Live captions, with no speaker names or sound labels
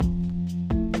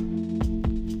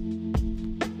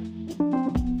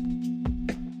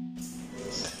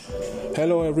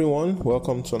Hello everyone,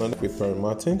 welcome to another with Barry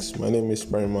Martins. My name is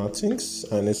Barry Martins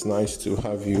and it's nice to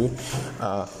have you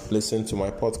listen to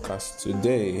my podcast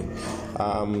today.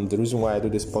 The reason why I do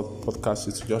this podcast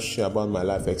is to just share about my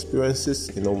life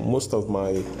experiences. Most of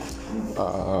my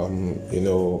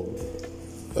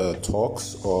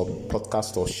talks or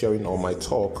podcast or sharing on my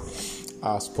talk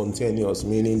are spontaneous,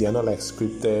 meaning they are not like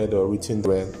scripted or written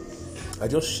well. I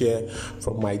just share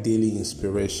from my daily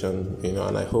inspiration,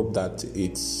 and I hope that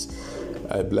it's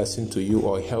a blessing to you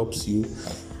or helps you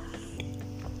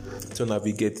to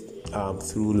navigate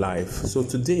through life. So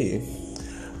today,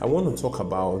 I want to talk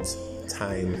about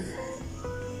time,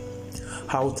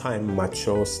 how time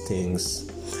matures things.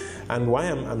 And why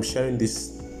I'm sharing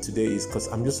this today is because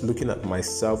I'm just looking at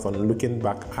myself and looking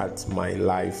back at my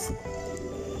life,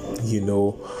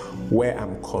 where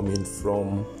I'm coming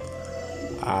from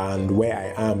and where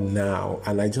I am now.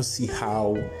 And I just see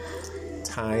how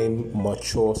time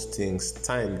matures things.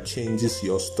 Time changes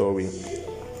your story.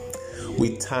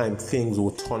 With time, things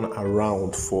will turn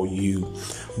around for you.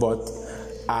 But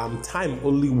time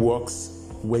only works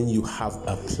when you have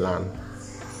a plan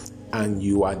and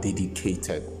you are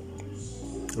dedicated.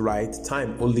 Right?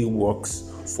 Time only works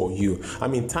for you.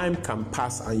 Time can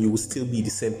pass and you will still be the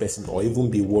same person or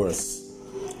even be worse.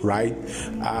 Right?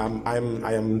 I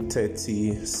am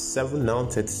 37 now,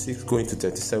 36, going to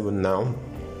 37 now.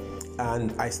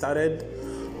 And I started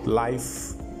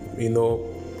life,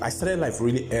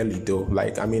 really early though.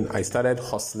 I started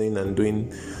hustling and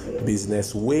doing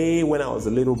business way when I was a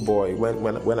little boy.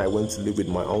 When I went to live with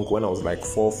my uncle when I was like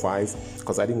 4 or 5,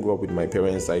 because I didn't grow up with my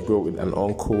parents. I grew up with an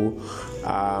uncle.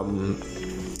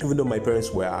 Even though my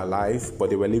parents were alive, but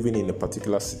they were living in a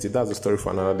particular city. That's a story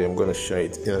for another day. I'm going to share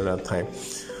it in another time.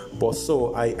 But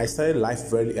so I started life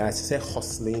very. I started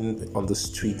hustling on the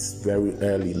streets very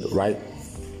early, right?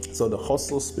 So the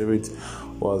hustle spirit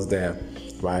was there,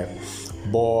 right?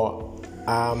 But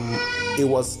it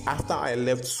was after I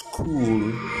left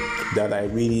school that I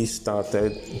really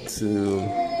started to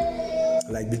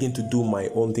begin to do my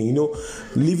own thing.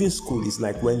 Leaving school is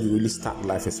like when you really start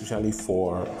life, especially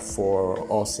for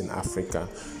us in Africa.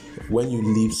 When you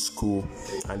leave school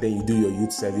and then you do your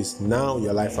youth service, now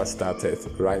your life has started,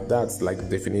 right? That's like the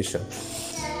definition.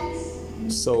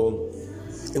 So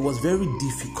it was very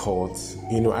difficult.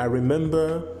 I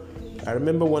remember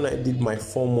when I did my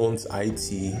 4 months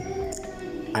IT,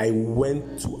 I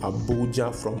went to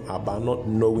Abuja from Aba, not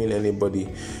knowing anybody.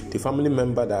 The family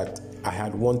member that I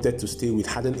had wanted to stay with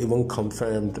hadn't even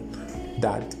confirmed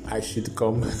that I should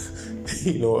come,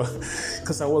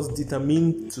 because I was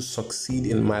determined to succeed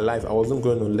in my life. I wasn't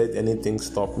going to let anything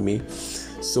stop me.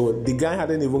 So the guy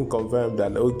hadn't even confirmed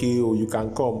that, you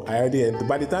can come.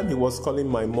 By the time he was calling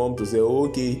my mom to say,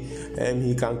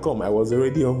 he can come, I was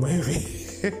already on my way.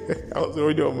 I was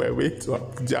already on my way to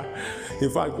Abuja. In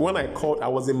fact, when I called, I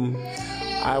was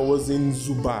in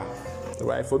Zuba,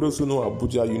 right? For those who know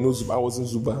Abuja, Zuba. I was in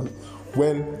Zuba.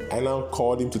 When I now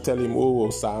called him to tell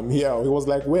him, sir, I'm here, he was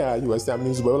like, where are you? I said, I'm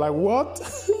in Zuba. I was like, what?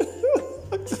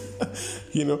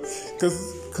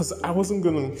 Because I wasn't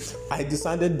going to, I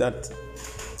decided that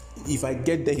if I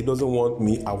get there, he doesn't want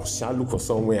me, I shall look for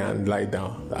somewhere and lie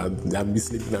down. I'll be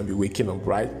sleeping and be waking up,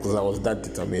 right? Because I was that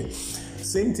determined.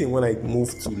 Same thing when I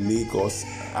moved to Lagos.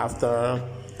 After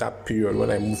that period,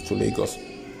 when I moved to Lagos,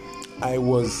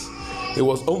 it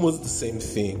was almost the same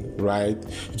thing, right?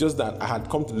 Just that I had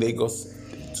come to Lagos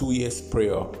 2 years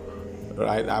prior,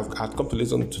 right? I had come to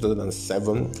Lagos in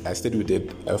 2007. I stayed with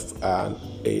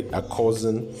a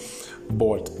cousin.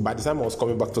 But by the time I was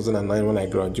coming back 2009 when I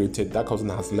graduated, that cousin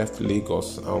has left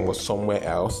Lagos and was somewhere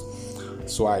else.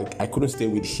 So I couldn't stay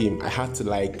with him. I had to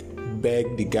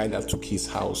beg the guy that took his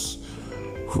house,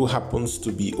 who happens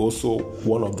to be also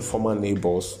one of the former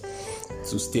neighbors,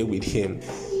 to stay with him,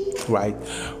 right?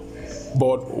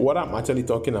 But what I'm actually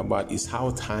talking about is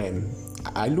how time,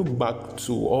 I look back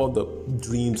to all the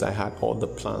dreams I had, all the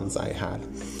plans I had.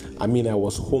 I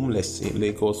was homeless in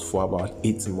Lagos for about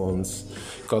 8 months.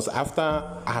 Because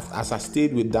as I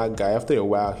stayed with that guy, after a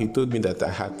while, he told me that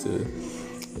I had to,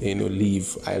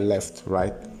 leave. I left,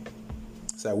 right?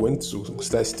 So I went to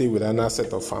stay with another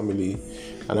set of family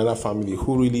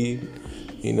who really,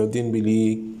 didn't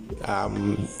really,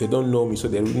 they don't know me, so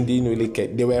they didn't really care.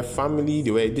 They were family,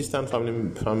 they were a distant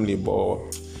family,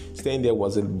 but staying there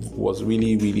was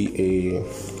really, really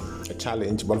a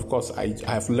challenge. But of course, I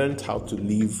have learned how to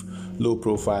live low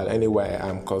profile anywhere I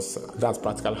am, because that's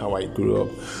practically how I grew up,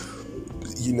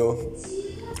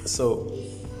 So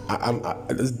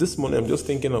this morning I'm just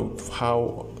thinking of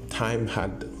how time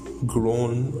had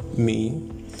grown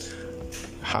me,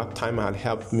 how time had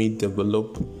helped me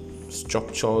develop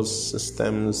structures,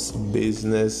 systems,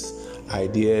 business,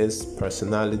 ideas,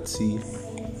 personality.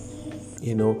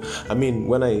 When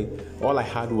all I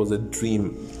had was a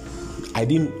dream. I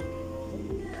didn't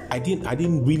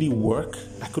really work.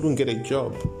 I couldn't get a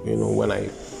job. When I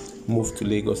moved to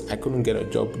Lagos, I couldn't get a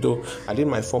job. Though I did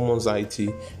my 4 months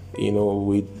IT, I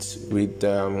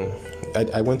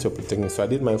went to a polytechnic, so I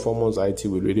did my 4 months IT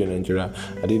with Radio Nigeria.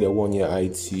 I did a 1 year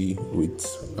IT with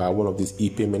one of these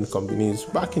e-payment companies.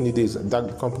 Back in the days,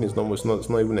 that company is not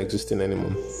even existing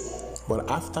anymore. But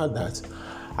after that,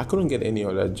 I couldn't get any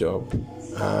other job,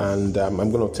 and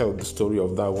I'm going to tell the story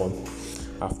of that one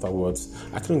afterwards.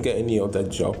 I couldn't get any other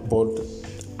job, but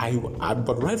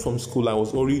right from school, I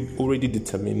was already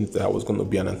determined that I was going to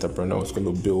be an entrepreneur. I was going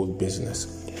to build business,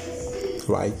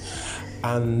 right?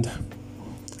 And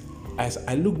as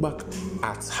I look back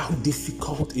at how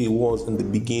difficult it was in the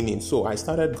beginning, so I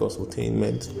started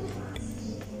Gospeltainment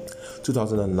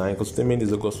 2009. Gospeltainment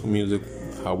is a gospel music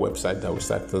website that we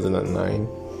started 2009,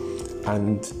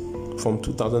 and from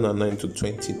 2009 to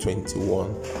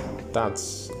 2021,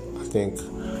 that's, I think,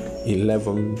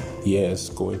 11 years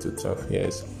going to 12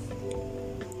 years.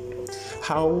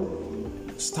 How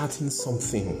starting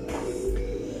something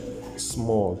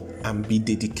small and be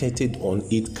dedicated on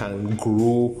it can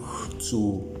grow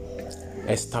to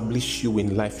establish you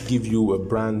in life, give you a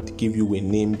brand, give you a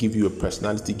name, give you a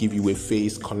personality, give you a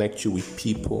face, connect you with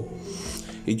people.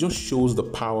 It just shows the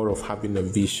power of having a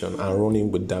vision and running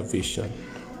with that vision.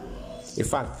 In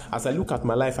fact, as I look at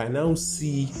my life, I now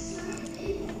see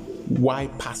why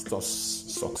pastors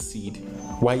succeed,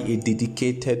 why a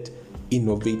dedicated,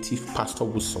 innovative pastor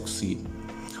will succeed,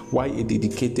 why a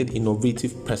dedicated,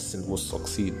 innovative person will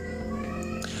succeed.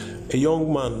 A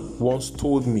young man once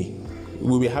told me,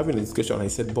 we were having a discussion, and he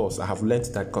said, "Boss, I have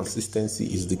learned that consistency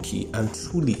is the key." And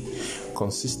truly,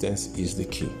 consistency is the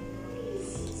key.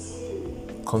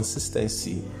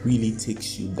 Consistency really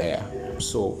takes you there.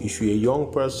 So if you're a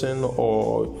young person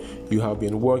or you have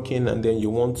been working and then you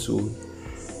want to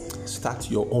start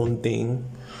your own thing,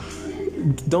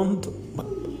 don't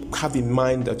have in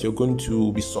mind that you're going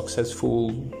to be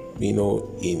successful, in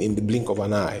the blink of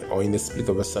an eye or in the split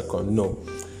of a second. No.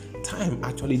 Time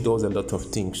actually does a lot of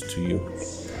things to you.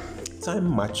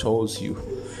 Time matures you.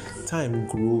 Time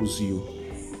grows you.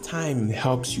 Time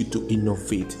helps you to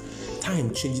innovate.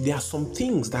 Time changes. There are some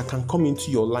things that can come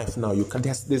into your life now.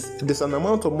 There's an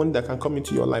amount of money that can come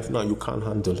into your life now. You can't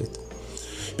handle it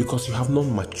because you have not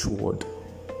matured.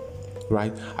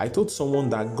 Right? I told someone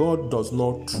that God does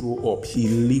not throw up, He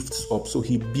lifts up. So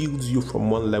He builds you from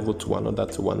one level to another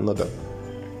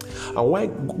And why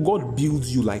God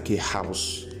builds you like a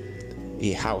house,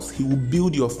 He will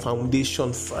build your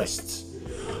foundation first,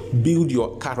 build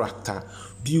your character,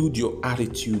 build your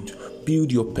attitude,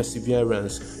 build your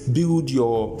perseverance, build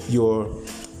your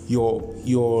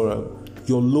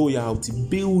loyalty,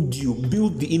 build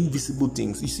the invisible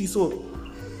things. You see, so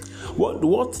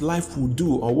what life will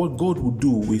do, or what God will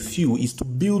do with you, is to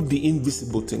build the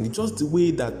invisible thing. Just the way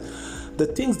that the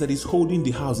things that is holding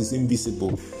the house is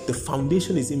invisible. The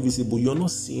foundation is invisible. You're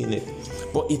not seeing it,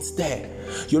 but it's there.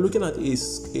 You're looking at a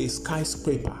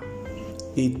skyscraper,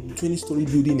 a 20-story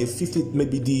building, a 50,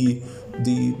 maybe the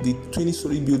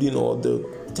 20-story building, or the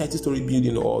 30-story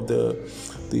building, or the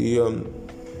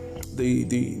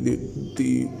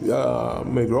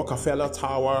maybe Rockefeller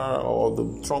Tower or the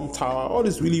Trump Tower, all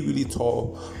these really, really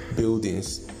tall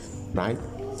buildings, right?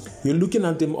 You're looking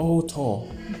at them all tall.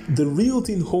 The real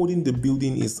thing holding the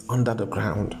building is under the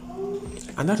ground.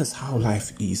 And that is how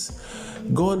life is.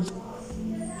 God,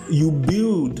 you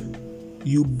build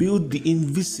the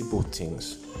invisible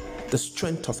things, the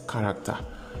strength of character,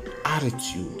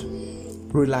 attitude,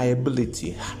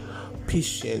 reliability,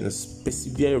 patience,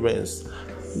 perseverance,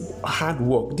 hard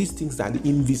work. These things are the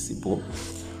invisible.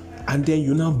 And then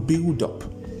you now build up.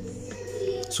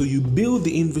 So you build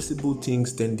the invisible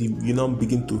things, then you now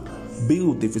begin to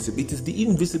build the visible. It is the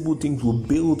invisible things will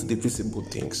build the visible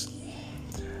things.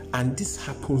 And this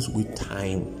happens with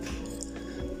time.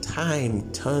 Time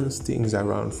turns things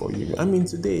around for you. I mean,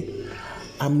 today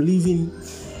I'm living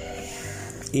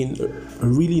in a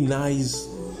really nice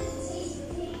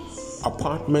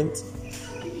apartment,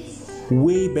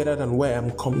 way better than where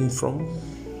I'm coming from,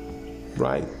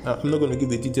 right? I'm not going to give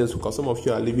the details because some of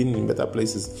you are living in better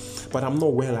places, but I'm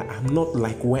not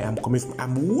like where I'm coming from.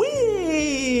 I'm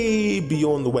way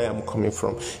beyond where I'm coming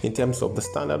from in terms of the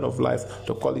standard of life,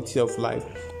 the quality of life,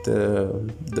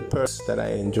 the perks that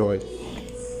I enjoy,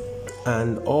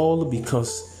 and all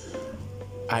because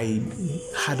I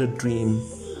had a dream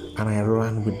and I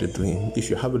ran with the dream. If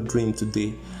you have a dream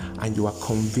today and you are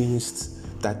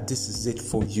convinced that this is it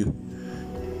for you,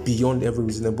 beyond every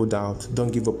reasonable doubt.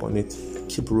 Don't give up on it.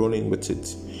 Keep rolling with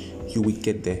it. You will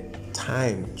get there.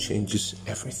 Time changes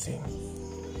everything.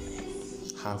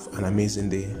 Have an amazing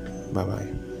day.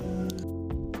 Bye-bye.